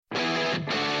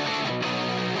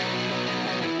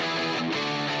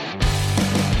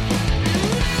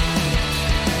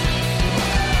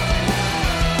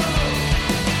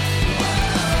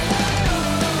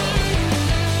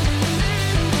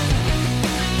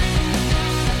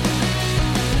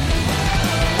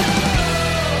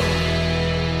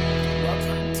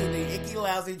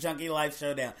Junkie Life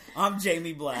Showdown. I'm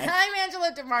Jamie Black. I'm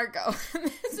Angela DeMarco.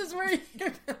 This is where you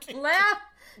can laugh,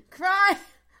 cry,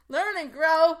 learn, and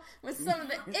grow with some of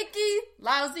the icky,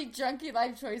 lousy, junkie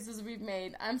life choices we've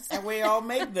made. I'm sorry. And we all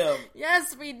make them.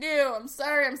 Yes, we do. I'm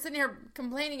sorry. I'm sitting here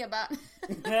complaining about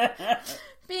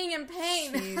being in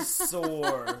pain. She's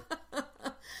sore.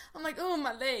 I'm like, ooh,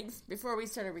 my legs, before we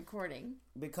started recording.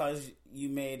 Because you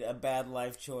made a bad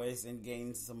life choice and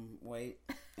gained some weight.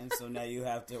 And so now you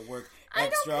have to work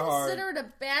extra hard. I don't consider it a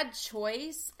bad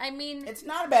choice. I mean... It's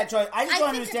not a bad choice. I just don't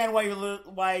understand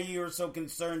why you're so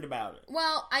concerned about it.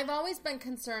 Well, I've always been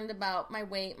concerned about my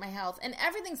weight, my health, and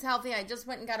everything's healthy. I just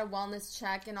went and got a wellness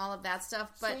check and all of that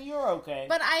stuff. But so you're okay.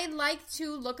 But I like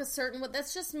to look a certain way.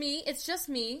 That's just me. It's just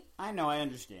me. I know. I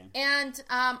understand. And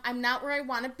I'm not where I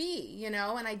want to be, you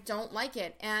know, and I don't like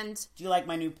it. And do you like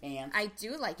my new pants? I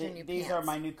do like your new pants. These are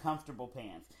my new comfortable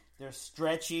pants. They're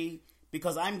stretchy.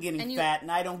 Because I'm getting fat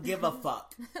and I don't give a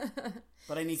fuck.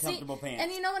 But I need comfortable pants. And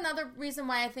you know another reason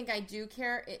why I think I do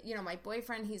care? My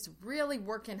boyfriend, he's really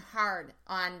working hard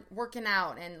on working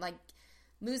out and, like,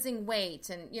 losing weight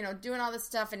and, doing all this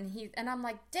stuff. And I'm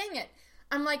like, dang it.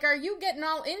 I'm like, are you getting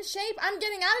all in shape? I'm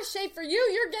getting out of shape for you.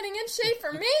 You're getting in shape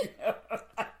for me.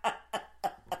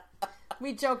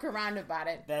 We joke around about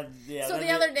it. So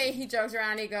the other day he jokes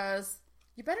around. He goes,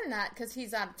 you better not, because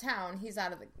he's out of town. He's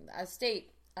out of the state.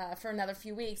 For another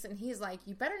few weeks, and he's like,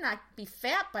 you better not be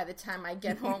fat by the time I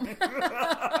get home.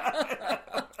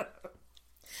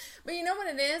 But you know what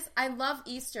it is? I love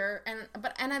Easter, and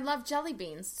I love jelly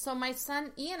beans. So my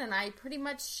son Ian and I pretty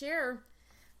much share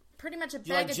a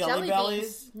bag of jelly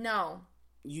beans. No.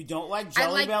 You don't like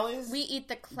Jelly Bellies? We eat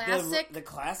the classic... The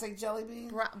classic jelly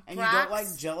bean? And you Brock's don't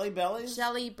like Jelly Bellies?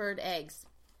 Jelly bird eggs.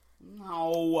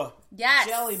 No. Yes.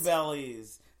 Jelly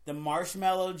Bellies. The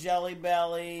marshmallow Jelly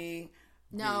Belly...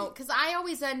 No, because I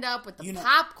always end up with the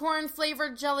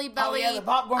popcorn-flavored Jelly Belly. Oh, yeah, the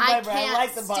popcorn flavor. I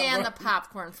like the popcorn. I can't stand the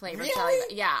popcorn-flavored really? Jelly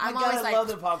Belly. Yeah, I'm always like... I love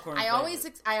the popcorn flavor.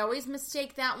 I always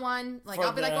mistake that one. Like,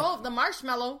 I'll be like, oh, the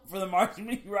marshmallow. For the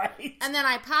marshmallow, right. And then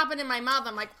I pop it in my mouth.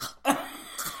 I'm like...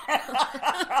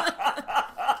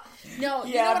 No,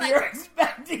 you know what you're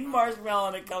expecting marshmallow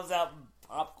and it comes out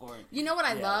popcorn. You know what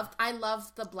I loved? I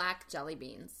love the black jelly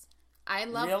beans. I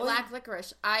love black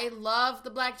licorice. I love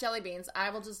the black jelly beans. I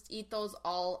will just eat those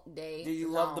all day. Do you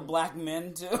love the black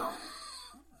men too?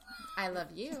 I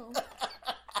love you.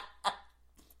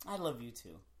 I love you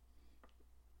too.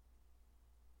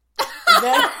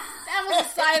 That was a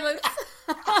silence.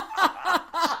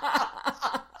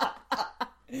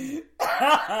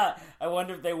 I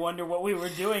wonder if they wonder what we were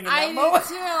doing in that moment. I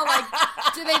do too. Like,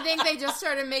 do they think they just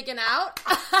started making out?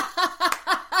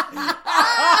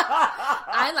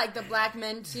 I like the black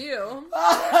men too.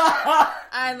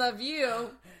 I love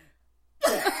you.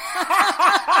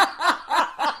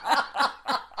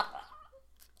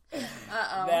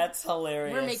 Uh-oh. That's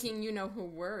hilarious. We're making you-know-who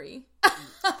worry.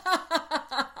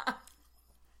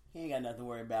 He ain't got nothing to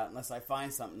worry about unless I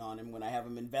find something on him when I have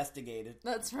him investigated.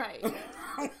 That's right.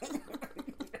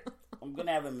 I'm going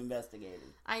to have him investigated.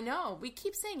 I know. We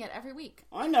keep saying it every week.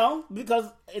 I know, because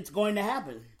it's going to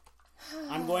happen.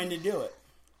 I'm going to do it.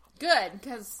 Good,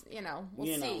 because,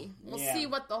 we'll see. We'll see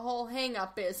what the whole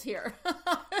hang-up is here.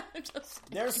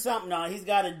 There's something on. He's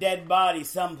got a dead body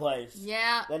someplace.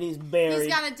 Yeah. That he's buried. He's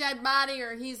got a dead body,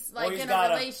 or he's in a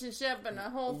relationship and a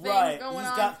whole thing going on.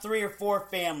 He's got 3 or 4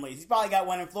 families. He's probably got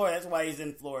one in Florida. That's why he's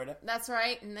in Florida. That's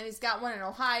right. And then he's got one in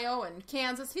Ohio and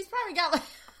Kansas. He's probably got,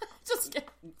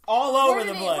 all over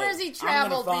the place. Where's he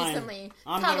traveled recently?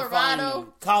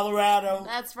 Colorado. Colorado.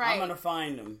 That's right. I'm going to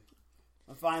find him.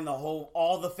 I'll find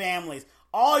all the families.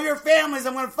 All your families,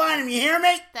 I'm going to find them. You hear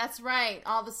me? That's right.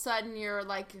 All of a sudden, you're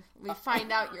like, we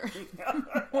find out you're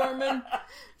Mormon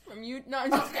from you. No,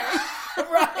 I'm just kidding.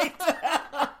 Right.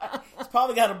 He's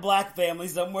probably got a black family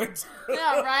somewhere, too.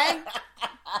 Yeah,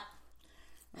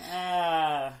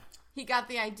 right? He got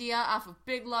the idea off of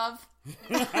Big Love.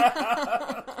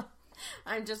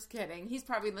 I'm just kidding. He's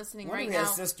probably listening right now. He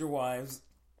has sister wives.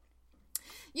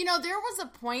 There was a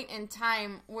point in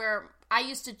time where I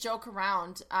used to joke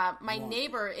around. My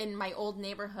neighbor in my old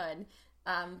neighborhood,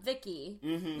 Vicky,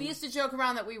 we used to joke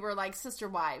around that we were like sister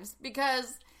wives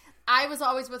because I was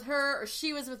always with her or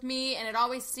she was with me, and it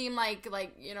always seemed like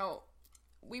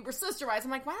we were sister wives.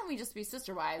 I'm like, why don't we just be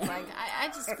sister wives? Like, I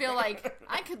just feel like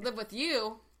I could live with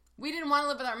you. We didn't want to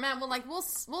live with our men. We're like, we'll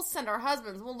send our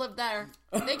husbands. We'll live there.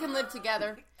 They can live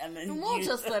together. And we'll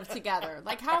just live together.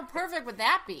 Like, how perfect would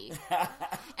that be?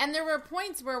 And there were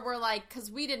points where we're like, because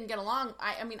we didn't get along.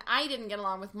 I didn't get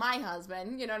along with my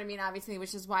husband. You know what I mean? Obviously,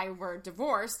 which is why we're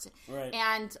divorced. Right.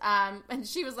 And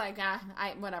she was like,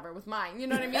 whatever with mine. You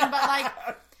know what I mean?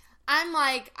 But I'm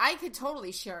like, I could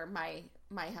totally share my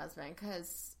husband,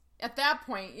 because at that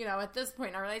point, at this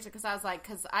point in our relationship, because I was like,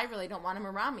 because I really don't want him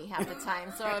around me half the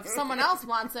time. So if someone else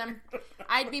wants him,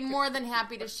 I'd be more than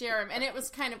happy to share him. And it was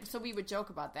kind of, so we would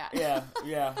joke about that.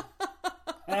 Yeah.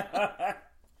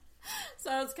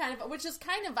 So it's kind of, which is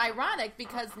kind of ironic,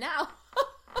 because now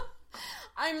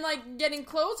I'm like getting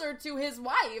closer to his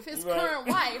wife, his current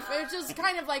wife. It's just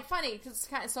kind of like funny, because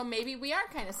so maybe we are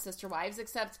kind of sister wives,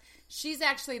 except she's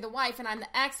actually the wife and I'm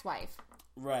the ex-wife.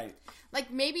 Right. Like,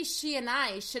 maybe she and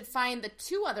I should find the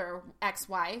 2 other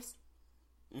ex-wives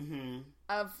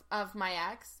of my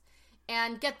ex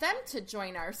and get them to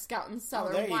join our Scout and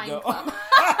Cellar Wine Club.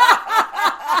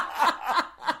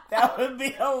 That would be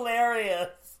hilarious.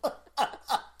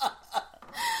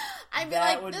 I'd be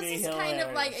like, this is kind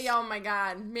of like, oh my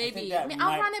God, maybe. I'll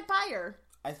run it by her.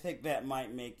 I think that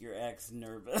might make your ex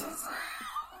nervous.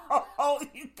 Oh,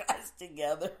 you guys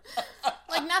together.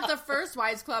 Like, not the first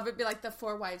wives club, it'd be like the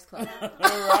 4 wives club.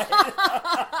 Right.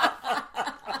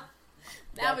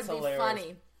 That would be hilarious.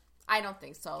 Funny. I don't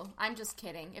think so. I'm just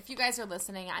kidding. If you guys are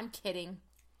listening, I'm kidding.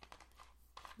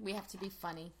 We have to be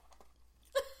funny.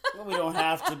 Well, we don't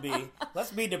have to be.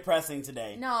 Let's be depressing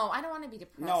today. No, I don't want to be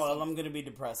depressing. No, I'm going to be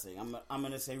depressing. I'm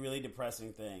going to say really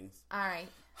depressing things. All right.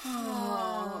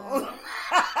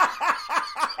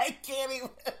 I can't even.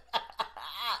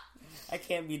 I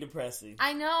can't be depressing.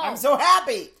 I know. I'm so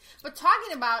happy. But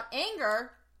talking about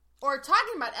anger, or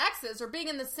talking about exes, or being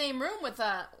in the same room with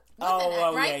an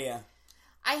ex, right? Yeah.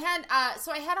 I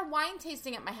had a wine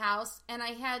tasting at my house, and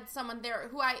I had someone there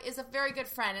who is a very good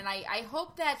friend, and I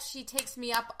hope that she takes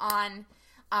me up on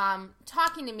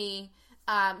talking to me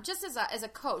just as a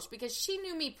coach, because she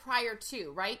knew me prior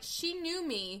to, right? She knew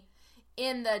me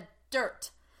in the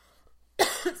dirt.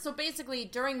 So basically,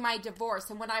 during my divorce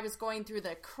and when I was going through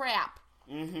the crap,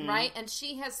 right? And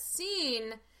she has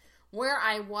seen where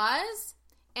I was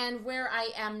and where I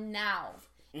am now.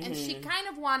 And she kind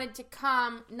of wanted to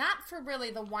come, not for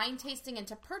really the wine tasting and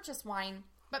to purchase wine,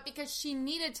 but because she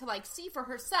needed to, like, see for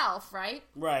herself, right?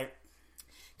 Right.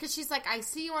 Because she's like, I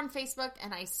see you on Facebook,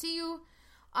 and I see you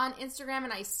on Instagram,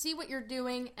 and I see what you're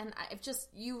doing, and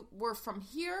you were from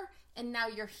here, and now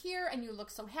you're here, and you look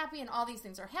so happy, and all these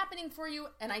things are happening for you,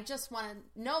 and I just want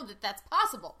to know that that's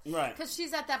possible. Right. Because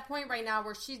she's at that point right now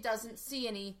where she doesn't see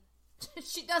any,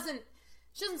 she doesn't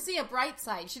see a bright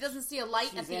side. She doesn't see a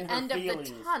light at the end of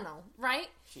the tunnel, right?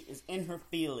 She is in her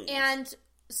feelings. And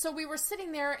so we were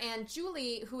sitting there, and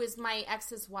Julie, who is my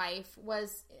ex's wife,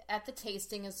 was at the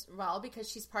tasting as well,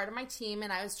 because she's part of my team,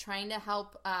 and I was trying to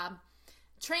help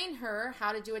train her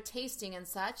how to do a tasting and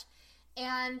such.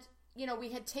 And,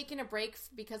 we had taken a break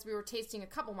because we were tasting a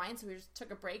couple wines, so we just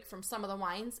took a break from some of the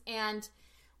wines, and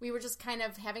we were just kind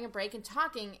of having a break and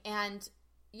talking, and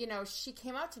she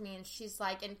came out to me and she's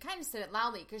like, and kind of said it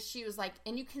loudly, because she was like,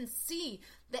 and you can see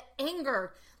the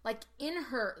anger, like, in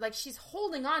her, like, she's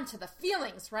holding on to the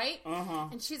feelings, right?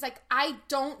 And she's like, I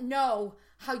don't know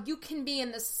how you can be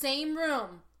in the same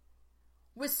room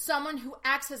with someone who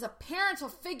acts as a parental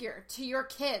figure to your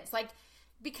kids. Like,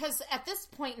 because at this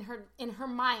point in her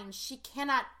mind, she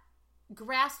cannot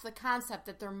grasp the concept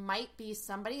that there might be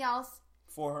somebody else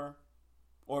for her.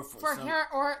 Or for her,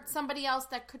 or somebody else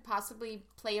that could possibly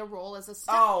play a role as a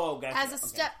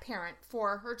step parent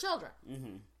for her children.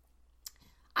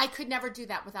 I could never do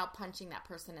that without punching that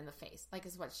person in the face, like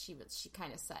is what she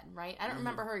kind of said, right? I don't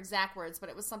remember her exact words, but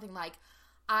it was something like,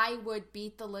 I would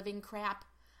beat the living crap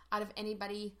out of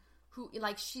anybody who,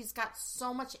 like, she's got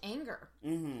so much anger.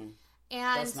 And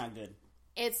that's not good.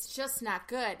 It's just not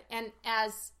good. And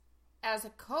as a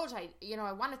coach, I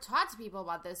want to talk to people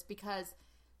about this, because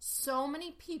so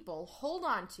many people hold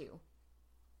on to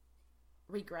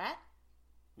regret,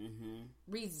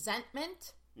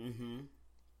 resentment,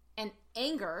 and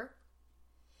anger.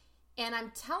 And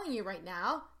I'm telling you right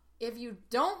now, if you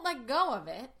don't let go of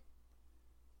it,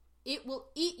 it will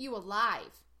eat you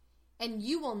alive. And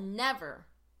you will never,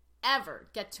 ever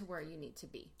get to where you need to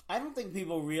be. I don't think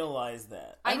people realize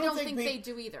that. I don't think they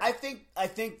do either. I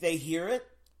think they hear it,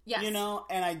 yes.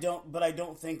 And I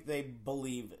don't think they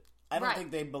believe it. I don't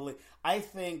think they believe. I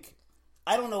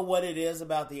don't know what it is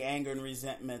about the anger and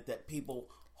resentment that people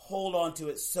hold on to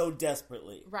it so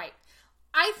desperately. Right.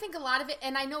 I think a lot of it,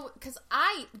 and I know because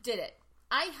I did it.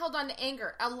 I held on to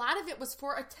anger. A lot of it was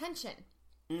for attention,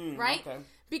 right? Okay.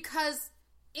 Because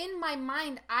in my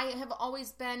mind, I have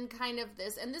always been kind of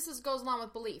this, and this goes along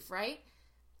with belief, right?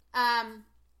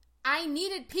 I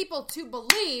needed people to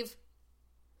believe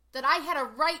that I had a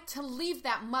right to leave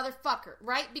that motherfucker,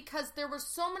 right? Because there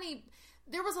was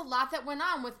a lot that went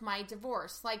on with my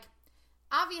divorce. Like,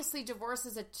 obviously divorce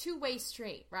is a two-way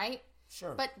street, right?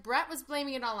 Sure. But Brett was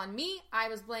blaming it all on me. I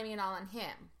was blaming it all on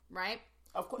him, right?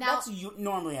 Of course, that's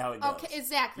normally how it goes. Okay,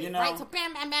 exactly, right? So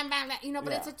bam, bam, bam, bam, bam,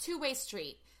 but it's a two-way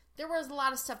street. There was a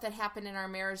lot of stuff that happened in our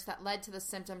marriage that led to the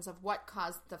symptoms of what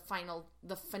caused the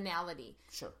finality.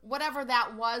 Sure. Whatever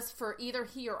that was for either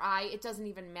he or I, it doesn't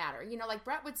even matter. Like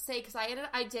Brett would say, because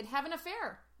I did have an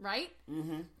affair, right?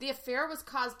 Mm-hmm. The affair was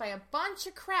caused by a bunch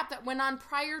of crap that went on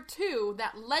prior to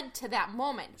that led to that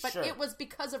moment. But it was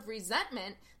because of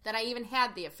resentment that I even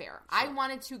had the affair. Sure. I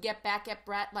wanted to get back at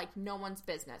Brett like no one's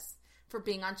business for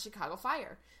being on Chicago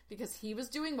Fire. Because he was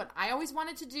doing what I always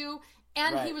wanted to do,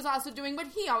 and he was also doing what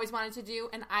he always wanted to do,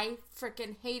 and I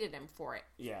freaking hated him for it.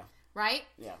 Yeah. Right?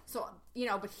 Yeah. So,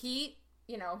 but he,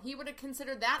 he would have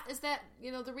considered that as that,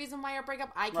 the reason why our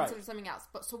breakup, I considered something else.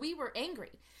 But so we were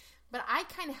angry. But I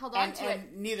kind of held on to it.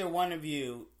 And neither one of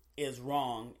you is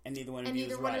wrong, and neither one of you is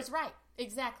right. And neither one is right.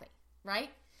 Exactly. Right?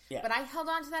 Yeah. But I held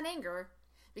on to that anger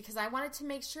because I wanted to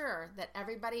make sure that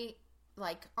everybody,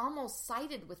 almost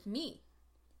sided with me.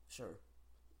 Sure.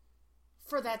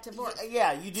 For that divorce.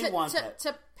 Yeah, you do want that.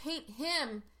 To paint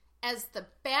him as the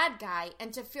bad guy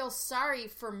and to feel sorry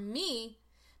for me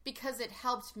because it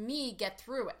helped me get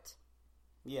through it.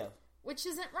 Yeah. Which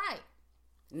isn't right.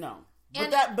 No.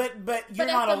 But you're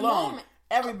not alone.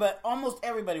 Moment, almost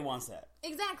everybody wants that.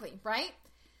 Exactly, right?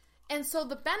 And so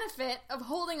the benefit of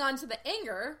holding on to the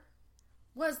anger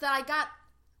was that I got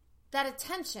that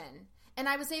attention. And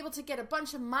I was able to get a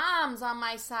bunch of moms on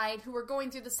my side who were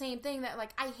going through the same thing that,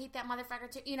 I hate that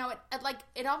motherfucker too.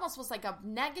 It almost was like a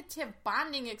negative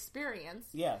bonding experience.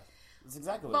 Yeah, that's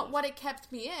exactly what But what it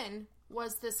kept me in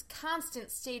was this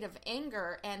constant state of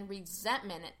anger and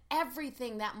resentment and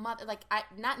everything that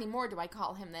not anymore do I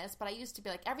call him this, but I used to be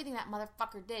like, everything that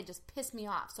motherfucker did just pissed me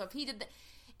off. So if he did that,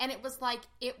 and it was like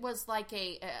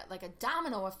a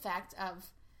domino effect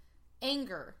of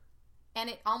anger, and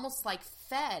it almost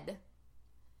fed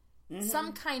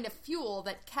some kind of fuel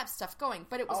that kept stuff going,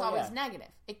 but it was always negative.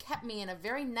 It kept me in a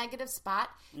very negative spot,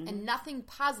 and nothing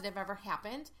positive ever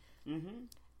happened. Mm-hmm.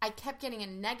 I kept getting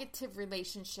in negative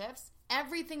relationships.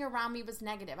 Everything around me was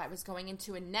negative. I was going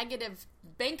into a negative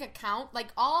bank account.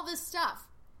 All this stuff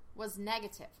was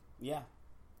negative. Yeah.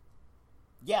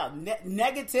 Yeah,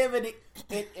 negativity,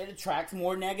 it attracts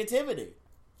more negativity.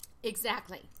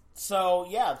 Exactly. So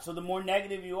the more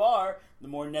negative you are, the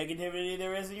more negativity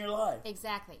there is in your life.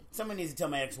 Exactly. Somebody needs to tell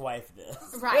my ex-wife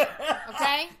this. Right.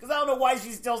 Okay? Because I don't know why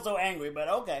she's still so angry, but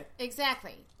okay.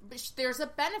 Exactly. But there's a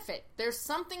benefit. There's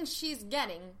something she's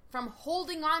getting from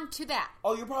holding on to that.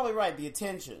 Oh, you're probably right. The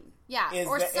attention. Yeah, is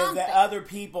something. Is that other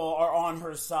people are on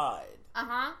her side.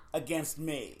 Uh-huh. Against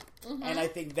me. Mm-hmm. And I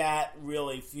think that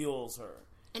really fuels her.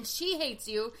 And she hates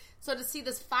you, so to see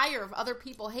this fire of other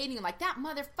people hating you, that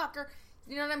motherfucker...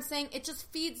 You know what I'm saying? It just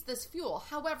feeds this fuel.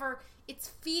 However, it's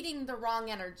feeding the wrong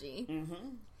energy. Mm-hmm.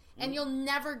 And you'll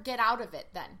never get out of it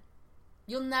then.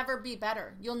 You'll never be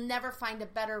better. You'll never find a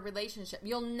better relationship.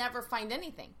 You'll never find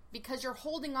anything. Because you're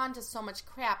holding on to so much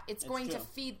crap, it's going to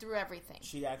feed through everything.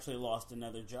 She actually lost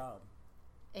another job.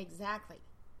 Exactly.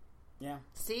 Yeah.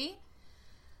 See?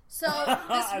 So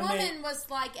this woman was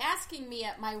asking me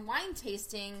at my wine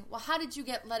tasting, well, how did you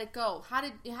let it go? How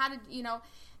did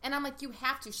And I'm like, you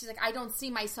have to. She's like, I don't see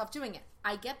myself doing it.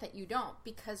 I get that you don't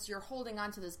because you're holding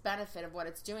on to this benefit of what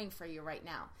it's doing for you right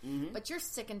now. Mm-hmm. But you're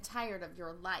sick and tired of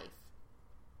your life.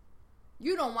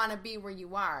 You don't want to be where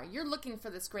you are. You're looking for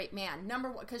this great man. Number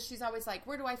one, because she's always like,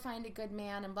 where do I find a good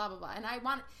man and blah, blah, blah. And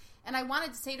I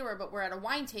wanted to say to her, but we're at a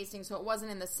wine tasting, so it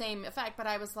wasn't in the same effect. But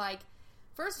I was like,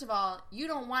 first of all, you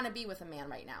don't want to be with a man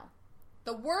right now.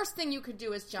 The worst thing you could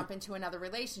do is jump into another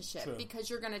relationship because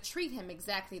you're going to treat him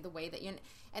exactly the way that you...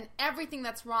 And everything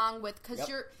that's wrong with... Because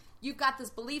you've got this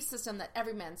belief system that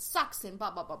every man sucks and blah,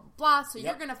 blah, blah, blah. So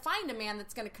you're going to find a man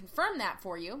that's going to confirm that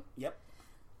for you. Yep.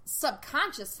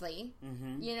 Subconsciously.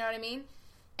 Mm-hmm. You know what I mean?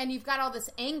 And you've got all this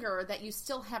anger that you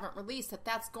still haven't released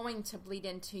that's going to bleed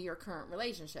into your current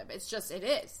relationship. It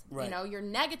is. Right. You're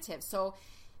negative. So...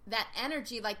 that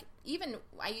energy, even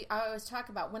I always talk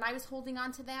about when I was holding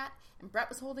on to that and Brett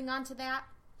was holding on to that,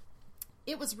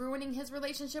 it was ruining his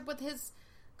relationship with his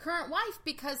current wife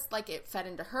because it fed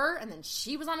into her, and then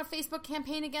she was on a Facebook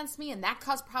campaign against me, and that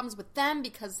caused problems with them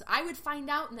because I would find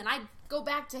out and then I'd go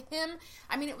back to him.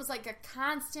 I mean, it was like a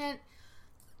constant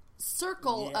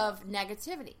circle of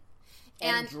negativity.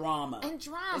 And drama.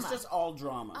 It's just all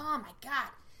drama. Oh my God.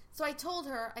 So I told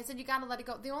her, I said, you gotta let it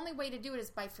go. The only way to do it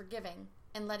is by forgiving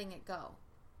and letting it go.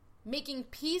 Making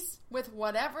peace with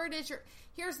whatever it is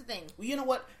here's the thing. Well, you know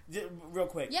what? Real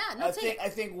quick. Yeah,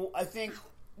 I think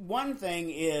one thing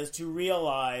is to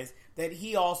realize that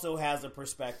he also has a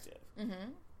perspective.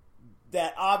 Mm-hmm.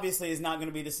 that obviously is not going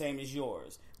to be the same as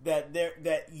yours.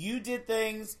 That you did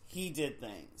things, he did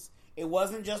things. It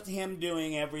wasn't just him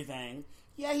doing everything.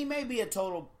 Yeah, he may be a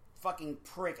total fucking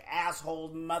prick,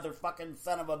 asshole, motherfucking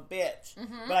son of a bitch.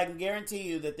 Mm-hmm. But I can guarantee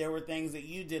you that there were things that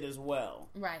you did as well.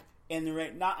 Right. And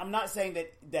I'm not saying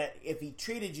that if he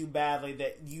treated you badly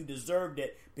that you deserved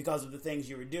it because of the things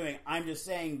you were doing. I'm just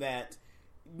saying that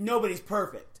nobody's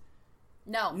perfect.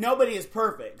 No. Nobody is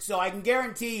perfect. So I can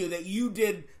guarantee you that you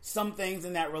did some things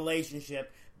in that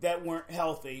relationship that weren't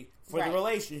healthy for the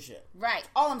relationship. Right.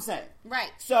 All I'm saying.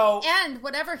 Right. So, and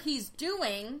whatever he's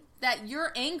doing that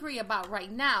you're angry about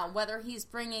right now, whether he's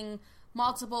bringing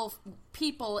multiple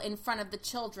people in front of the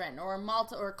children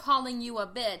or calling you a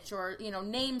bitch or,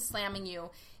 name slamming you,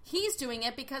 he's doing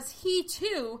it because he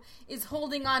too is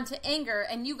holding on to anger,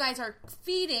 and you guys are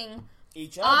feeding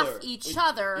each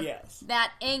other yes.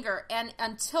 that anger, and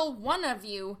until one of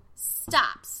you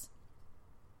stops,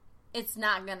 it's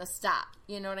not gonna stop.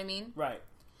 You know what I mean? Right.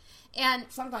 And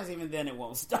sometimes even then it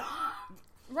won't stop.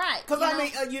 Right. Because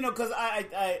because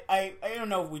I don't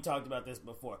know if we talked about this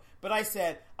before, but I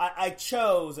said I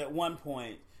chose at one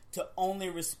point to only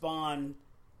respond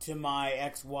to my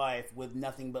ex-wife with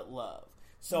nothing but love.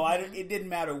 So it didn't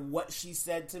matter what she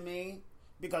said to me,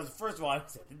 because first of all, I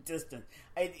was at a distance.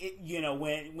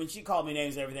 When she called me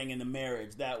names and everything in the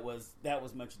marriage, that was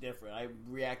much different. I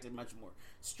reacted much more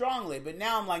strongly. But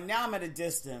now I'm at a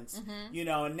distance,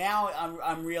 and now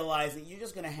I'm realizing you're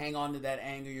just going to hang on to that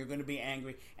anger. You're going to be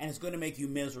angry, and it's going to make you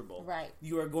miserable. Right.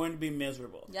 You are going to be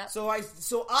miserable. Yep. So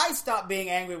I stopped being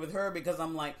angry with her because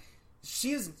I'm like,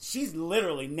 she's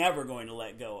literally never going to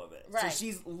let go of it. Right. So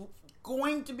she's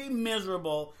going to be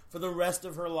miserable for the rest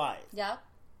of her life. Yep.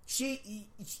 She's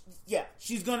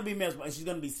going to be miserable. She's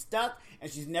going to be stuck,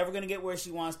 and she's never going to get where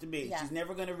she wants to be. Yeah. She's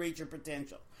never going to reach her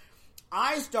potential.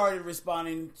 I started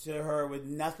responding to her with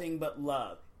nothing but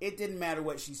love. It didn't matter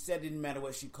what she said. It didn't matter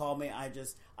what she called me. I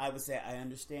would say, I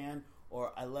understand,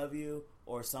 or I love you,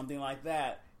 or something like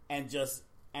that, and just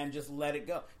let it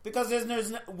go. Because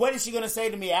there's what is she going to say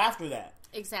to me after that?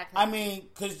 Exactly. I mean,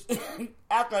 because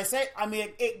after I say,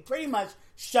 it pretty much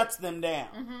shuts them down.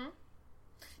 Mm-hmm.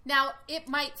 Now, it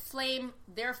might flame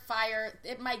their fire.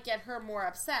 It might get her more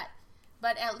upset.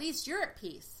 But at least you're at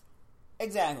peace.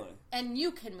 Exactly. And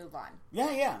you can move on.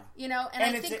 Yeah. And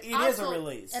I think it is a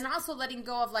release. And also letting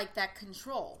go of, that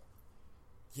control.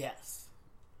 Yes.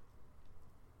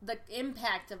 The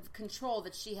impact of control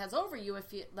that she has over you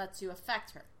if it lets you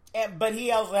affect her. But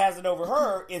he also has it over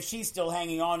her if she's still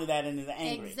hanging on to that and is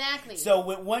angry. Exactly. So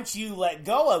once you let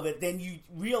go of it, then you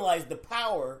realize the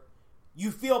power. You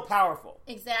feel powerful.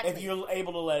 Exactly. If you're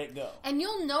able to let it go. And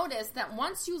you'll notice that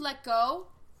once you let go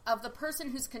of the person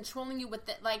who's controlling you with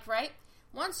it, right?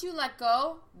 Once you let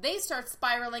go, they start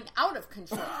spiraling out of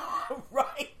control.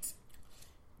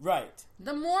 Right.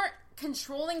 The more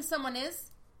controlling someone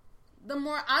is, the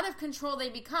more out of control they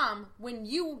become when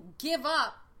you give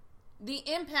up the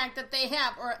impact that they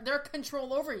have or their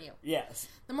control over you. Yes.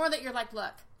 The more that you're like,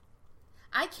 look,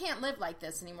 I can't live like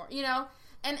this anymore,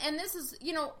 And this is,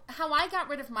 how I got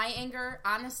rid of my anger,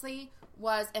 honestly,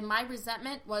 and my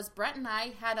resentment was Brett and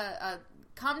I had a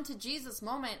come to Jesus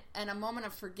moment and a moment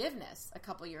of forgiveness a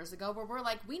couple years ago where we're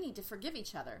like, we need to forgive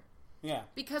each other. Yeah.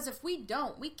 Because if we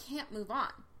don't, we can't move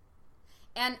on.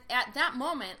 And at that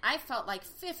moment, I felt like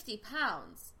 50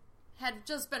 pounds had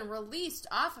just been released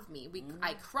off of me.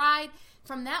 I cried.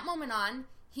 From that moment on,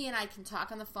 he and I can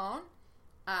talk on the phone.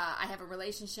 I have a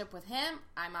relationship with him.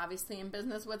 I'm obviously in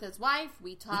business with his wife.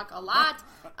 We talk a lot.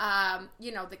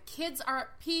 The kids are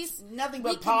at peace. Nothing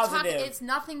but positive. It's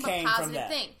nothing but positive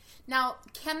thing. Now,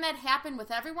 can that happen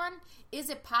with everyone? Is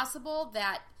it possible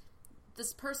that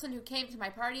this person who came to my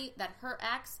party, that her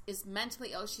ex is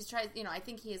mentally ill? She's tried, I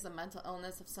think he has a mental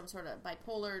illness of some sort of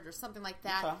bipolar or something like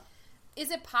that. Okay.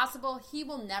 Is it possible he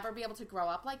will never be able to grow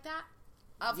up like that?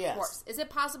 Of course. Is it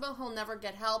possible he'll never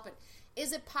get help?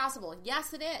 Is it possible?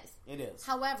 Yes, it is. It is.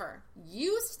 However,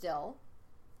 you still,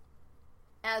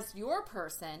 as your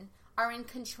person, are in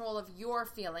control of your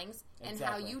feelings and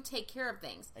how you take care of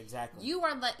things. Exactly.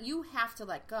 You have to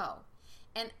let go.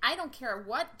 And I don't care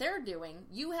what they're doing.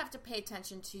 You have to pay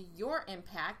attention to your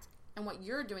impact and what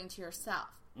you're doing to yourself.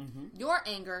 Mm-hmm. Your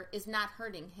anger is not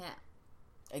hurting him.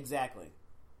 Exactly.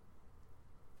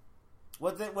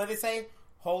 What they say?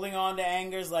 Holding on to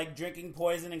anger is like drinking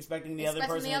poison, expecting the other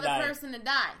person to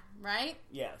die, right?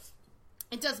 Yes.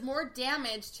 It does more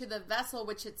damage to the vessel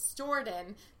which it's stored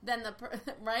in than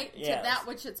right? Yes. To that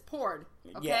which it's poured.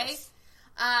 Okay? Yes.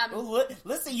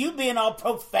 Listen, you being all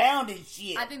profound and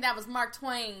shit. I think that was Mark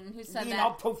Twain who said that. Being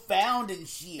all profound and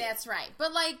shit. That's right.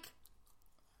 But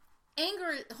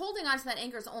holding on to that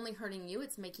anger is only hurting you.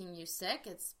 It's making you sick.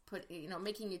 It's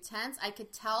making you tense. I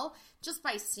could tell just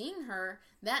by seeing her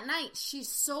that night. She's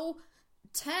so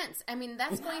tense. I mean,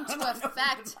 that's going to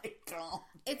affect.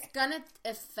 It's going to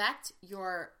affect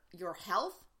your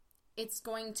health. It's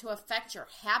going to affect your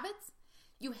habits.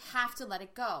 You have to let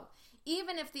it go.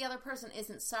 Even if the other person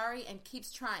isn't sorry and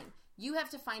keeps trying, you have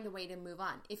to find a way to move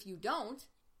on. If you don't,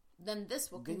 then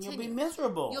this will continue. Then you'll be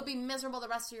miserable. You'll be miserable the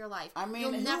rest of your life. I mean,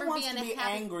 you'll who wants to be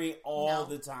angry all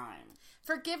the time?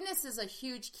 Forgiveness is a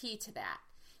huge key to that.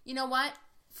 You know what?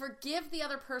 Forgive the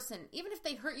other person, even if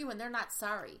they hurt you and they're not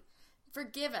sorry.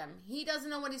 Forgive him. He doesn't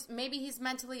know maybe he's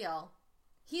mentally ill.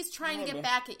 He's trying to get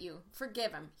back at you.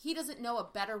 Forgive him. He doesn't know a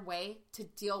better way to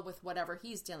deal with whatever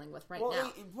he's dealing with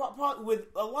now. With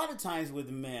a lot of times with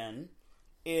men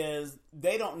is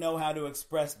they don't know how to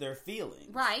express their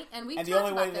feelings. Right, and we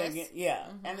talked about this.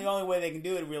 And the only way they can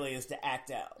do it really is to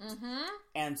act out. Mm-hmm.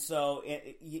 And so,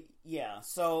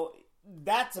 so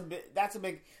that's a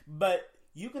big. But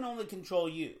you can only control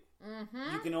you.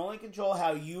 Mm-hmm. You can only control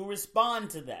how you respond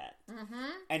to that. Mm-hmm.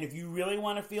 And if you really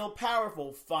want to feel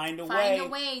powerful, find a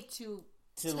way to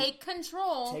take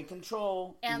control. Take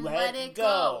control and let it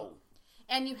go.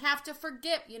 And you have to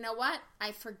forgive. You know what?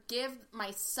 I forgive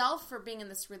myself for being in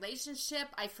this relationship.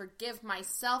 I forgive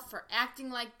myself for acting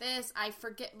like this. I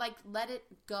forget, let it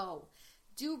go.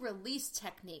 Do release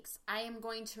techniques. I am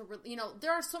going to,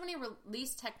 there are so many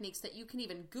release techniques that you can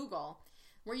even Google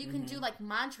where you can do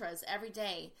mantras every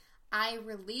day. I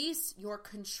release your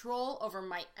control over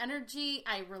my energy.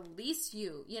 I release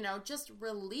you. Just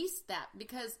release that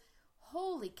because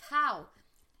holy cow,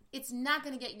 it's not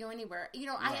going to get you anywhere.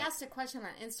 I asked a question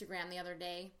on Instagram the other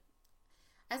day.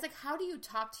 I was like, how do you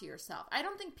talk to yourself? I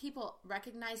don't think people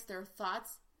recognize their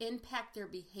thoughts impact their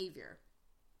behavior.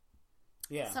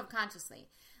 Yeah. Subconsciously.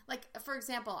 Like, for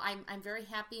example, I'm very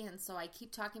happy, and so I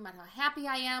keep talking about how happy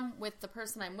I am with the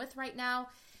person I'm with right now,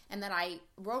 and that I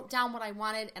wrote down what I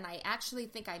wanted, and I actually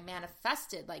think I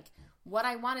manifested, what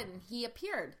I wanted, and he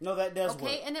appeared. No, that does work.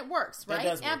 Okay, and it works, right? That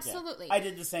does work, absolutely. Yeah. I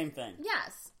did the same thing.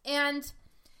 Yes, and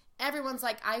everyone's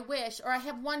like, I wish, or I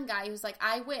have one guy who's like,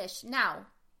 I wish. Now,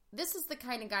 this is the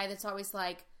kind of guy that's always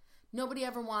like, nobody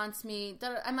ever wants me.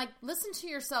 I'm like, listen to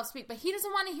yourself speak, but he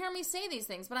doesn't want to hear me say these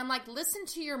things, but I'm like, listen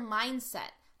to your mindset.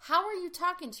 How are you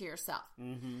talking to yourself?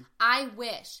 Mm-hmm. I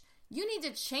wish. You need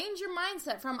to change your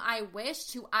mindset from I wish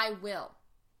to I will.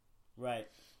 Right.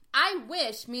 I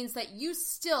wish means that you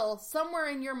still, somewhere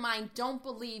in your mind, don't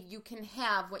believe you can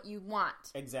have what you want.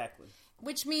 Exactly.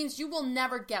 Which means you will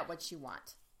never get what you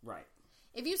want. Right.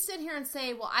 If you sit here and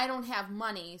say, well, I don't have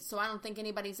money, so I don't think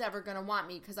anybody's ever going to want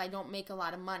me because I don't make a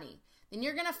lot of money, then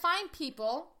you're going to find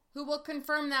people who will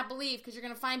confirm that belief because you're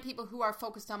going to find people who are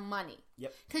focused on money.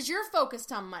 Yep. Because you're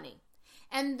focused on money.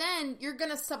 And then you're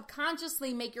going to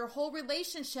subconsciously make your whole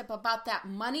relationship about that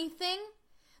money thing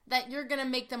that you're going to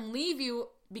make them leave you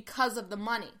because of the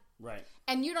money. Right.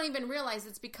 And you don't even realize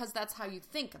it's because that's how you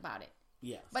think about it.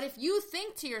 Yes. But if you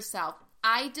think to yourself,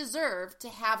 I deserve to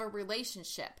have a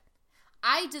relationship.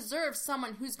 I deserve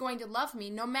someone who's going to love me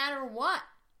no matter what.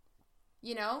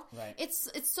 Right.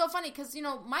 It's so funny because,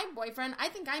 my boyfriend, I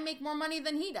think I make more money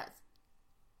than he does.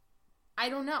 I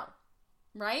don't know.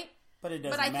 Right? But it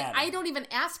doesn't matter. I don't even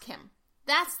ask him.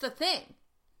 That's the thing.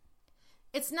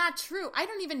 It's not true. I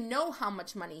don't even know how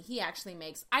much money he actually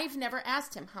makes. I've never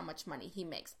asked him how much money he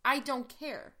makes. I don't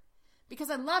care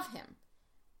because I love him.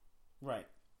 Right.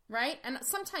 Right? And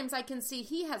sometimes I can see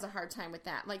he has a hard time with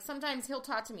that. Like, sometimes he'll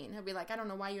talk to me and he'll be like, I don't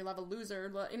know why you love a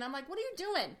loser. And I'm like, what are you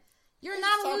doing? You're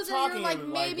not a loser. You're like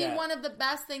maybe one of the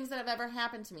best things that have ever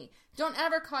happened to me. Don't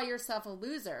ever call yourself a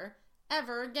loser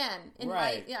ever again.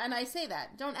 Right. And I say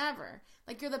that. Don't ever.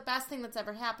 Like, you're the best thing that's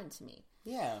ever happened to me.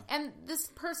 Yeah. And this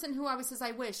person who always says, I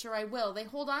wish or I will, they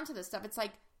hold on to this stuff. It's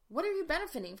like, what are you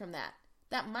benefiting from that?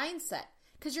 That mindset.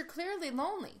 Because you're clearly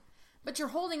lonely. But you're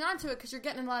holding on to it because you're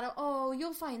getting a lot of, oh,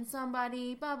 you'll find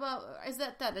somebody, blah, blah. Is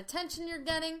that attention you're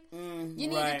getting? You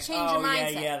need to change your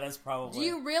mindset. Yeah, that's probably. Do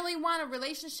you really want a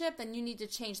relationship? Then you need to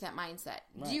change that mindset.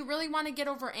 Right. Do you really want to get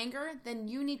over anger? Then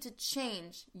you need to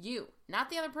change you, not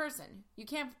the other person. You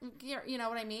can't, you know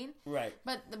what I mean? Right.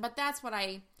 But that's what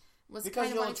I was because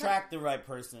kind of you'll attract the right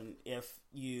person if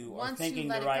you are thinking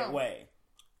the right way.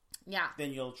 Yeah.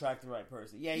 Then you'll attract the right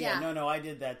person. Yeah. No, I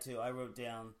did that too. I wrote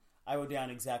down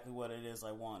exactly what it is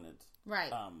I wanted.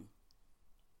 Right.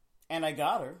 And I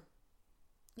got her.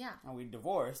 Yeah. And we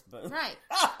divorced, but right.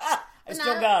 I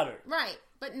still got her. Right.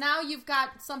 But now you've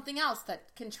got something else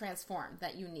that can transform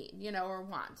that you need, or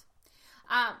want.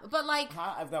 But like,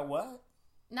 I've got what?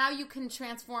 Now you can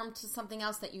transform to something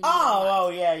else that you need. Oh,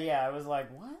 yeah. I was like,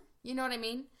 what? You know what I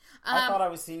mean? I thought I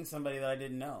was seeing somebody that I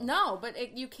didn't know. No,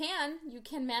 but you can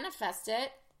manifest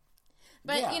it.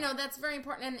 But, Yeah. that's very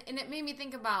important. And it made me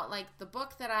think about, like, the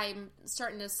book that I'm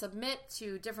starting to submit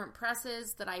to different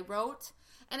presses that I wrote.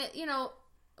 And,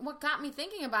 what got me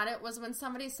thinking about it was when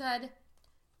somebody said,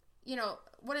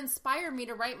 what inspired me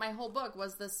to write my whole book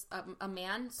was this, a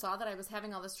man saw that I was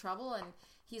having all this trouble, and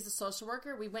he's a social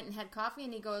worker. We went and had coffee,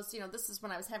 and he goes, this is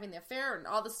when I was having the affair, and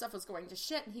all this stuff was going to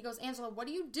shit. And he goes, Angela, what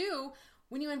do you do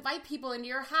when you invite people into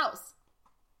your house?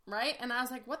 Right? And I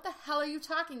was like, what the hell are you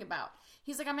talking about?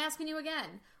 He's like, I'm asking you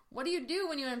again. What do you do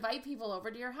when you invite people over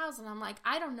to your house? And I'm like,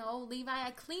 I don't know, Levi, I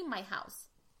clean my house.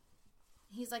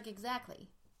 He's like, exactly.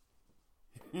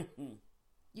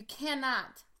 You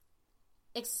cannot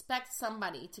expect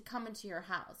somebody to come into your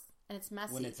house and it's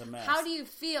messy. When it's a mess. How do you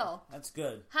feel? That's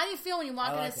good. How do you feel when you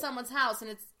walk like into someone's house and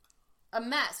it's a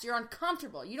mess? You're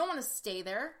uncomfortable. You don't want to stay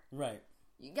there. Right.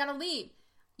 You got to leave.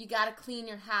 You got to clean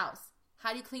your house.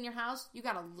 How do you clean your house? You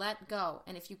got to let go.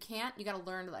 And if you can't, you got to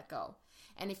learn to let go.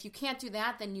 And if you can't do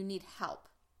that, then you need help.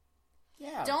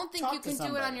 Yeah. Don't think talk you to can do it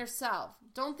somebody. on yourself.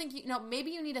 Don't think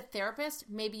maybe you need a therapist.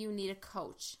 Maybe you need a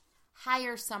coach.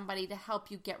 Hire somebody to help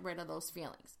you get rid of those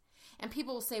feelings. And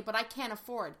people will say, but I can't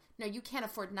afford. No, you can't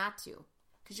afford not to.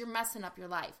 Because you're messing up your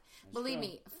life. Believe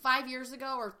me, 5 years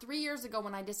ago or 3 years ago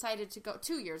when I decided to go,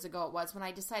 2 years ago it was, when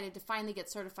I decided to finally get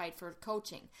certified for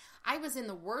coaching, I was in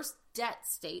the worst debt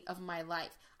state of my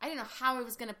life. I didn't know how I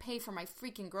was going to pay for my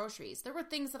freaking groceries. There were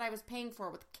things that I was paying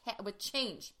for with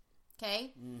change,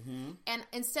 okay? Mm-hmm. And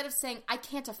instead of saying, I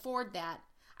can't afford that,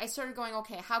 I started going,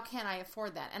 okay, how can I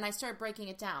afford that? And I started breaking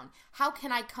it down. How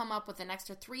can I come up with an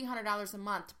extra $300 a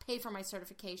month to pay for my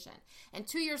certification? And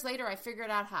 2 years later, I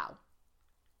figured out how.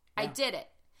 Yeah. I did it.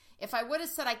 If I would have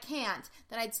said I can't,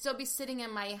 then I'd still be sitting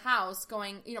in my house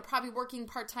going, probably working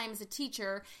part-time as a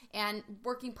teacher and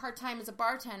working part-time as a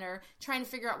bartender, trying to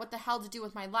figure out what the hell to do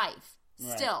with my life.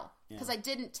 Right. Still. Because I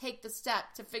didn't take the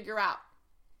step to figure out.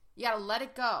 You got to let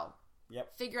it go.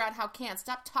 Yep. Figure out how can't.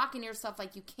 Stop talking to yourself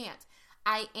like you can't.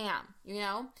 I am,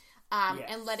 yes.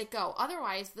 And let it go.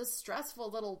 Otherwise, this stressful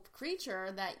little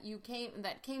creature that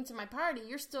came to my party,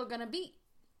 you're still going to be.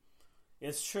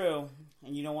 It's true,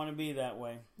 and you don't want to be that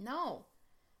way. No.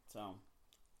 So.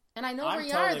 And I know I'm where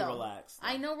you totally are, though. Relaxed, though.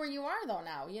 I know where you are, though,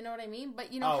 now. You know what I mean? But,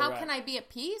 how right. can I be at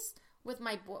peace with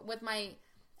my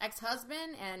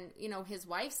ex-husband and, his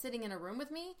wife sitting in a room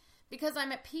with me? Because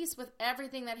I'm at peace with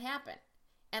everything that happened.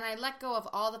 And I let go of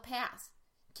all the past.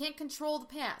 Can't control the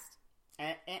past.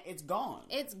 And it's gone.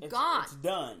 It's gone. It's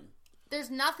done.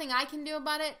 There's nothing I can do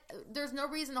about it. There's no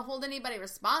reason to hold anybody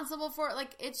responsible for it.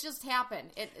 Like, it's just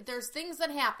happened. There's things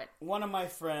that happen. One of my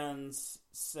friends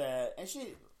said, and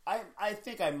I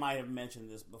think I might have mentioned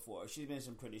this before. She's been in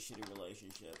some pretty shitty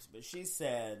relationships. But she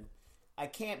said, I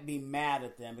can't be mad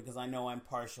at them because I know I'm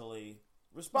partially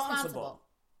responsible.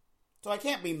 So I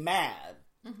can't be mad.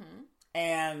 Mm-hmm.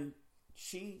 And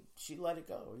she let it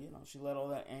go. She let all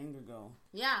that anger go.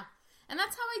 Yeah. And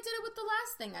that's how I did it with the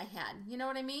last thing I had. You know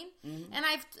what I mean? Mm-hmm. And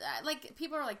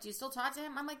people are like, do you still talk to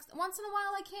him? I'm like, once in a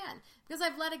while I can. Because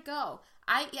I've let it go.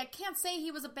 I can't say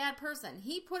he was a bad person.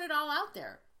 He put it all out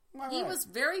there. He was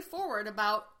very forward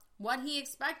about what he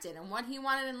expected and what he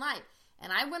wanted in life.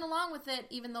 And I went along with it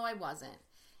even though I wasn't.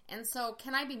 And so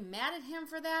can I be mad at him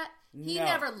for that? No. He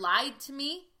never lied to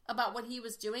me about what he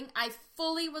was doing. I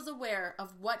fully was aware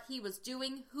of what he was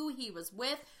doing, who he was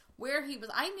with, where he was.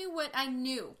 I knew what I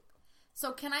knew.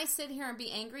 So can I sit here and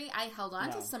be angry? I held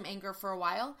on to some anger for a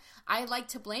while. I like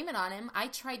to blame it on him. I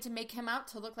tried to make him out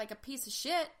to look like a piece of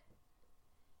shit.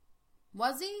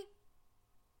 Was he?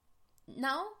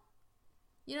 No?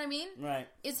 You know what I mean? Right.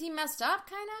 Is he messed up,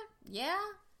 kind of? Yeah.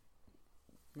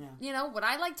 Would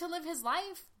I like to live his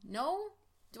life? No.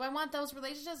 Do I want those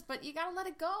relationships? But you gotta let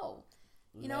it go.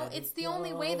 It's the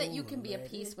only way that you can be at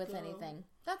peace with anything.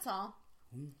 That's all.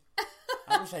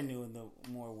 I wish I knew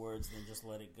more words than just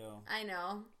let it go. I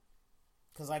know.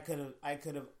 Because I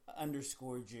could have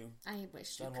underscored you. I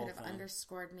wish you could have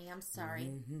underscored me. I'm sorry.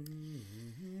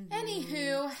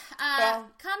 Anywho,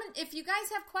 comment if you guys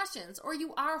have questions or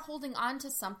you are holding on to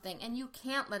something and you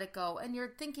can't let it go and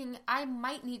you're thinking, I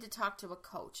might need to talk to a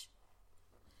coach.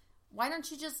 Why don't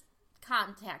you just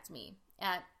contact me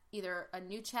at either a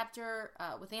new chapter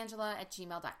with Angela at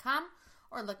gmail.com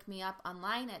or look me up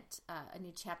online at a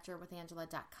new chapter with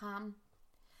Angela.com.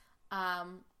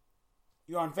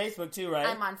 You're on Facebook too, right?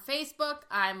 I'm on Facebook.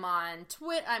 I'm on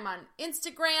Twitter. I'm on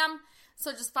Instagram.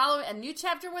 So just follow A New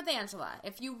Chapter with Angela.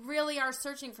 If you really are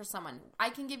searching for someone, I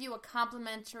can give you a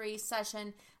complimentary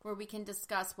session where we can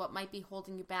discuss what might be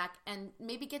holding you back and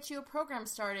maybe get you a program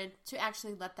started to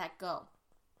actually let that go.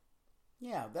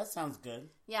 Yeah, that sounds good.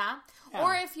 Yeah?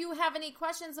 Or if you have any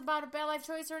questions about a Bad Life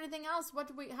Choice or anything else,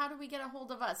 how do we get a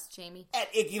hold of us, Jamie?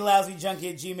 At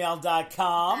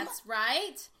ickylousyjunkie@gmail.com. That's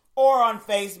right. Or on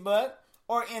Facebook,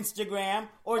 or Instagram,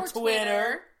 or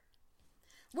Twitter.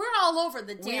 We're all over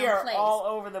the damn place. We are all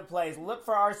over the place. Look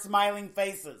for our smiling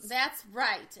faces. That's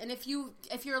right. And if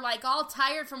you're like all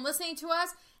tired from listening to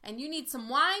us and you need some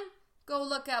wine, go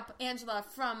look up Angela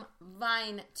from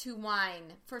Vine to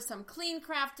Wine for some clean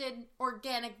crafted,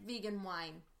 organic, vegan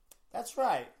wine. That's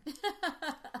right.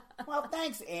 Well,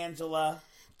 thanks, Angela.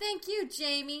 Thank you,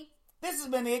 Jamie. This has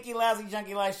been the Icky Lousy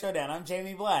Junkie Life Showdown. I'm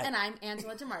Jamie Black. And I'm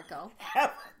Angela DeMarco.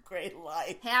 Have a great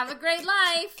life. Have a great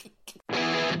life.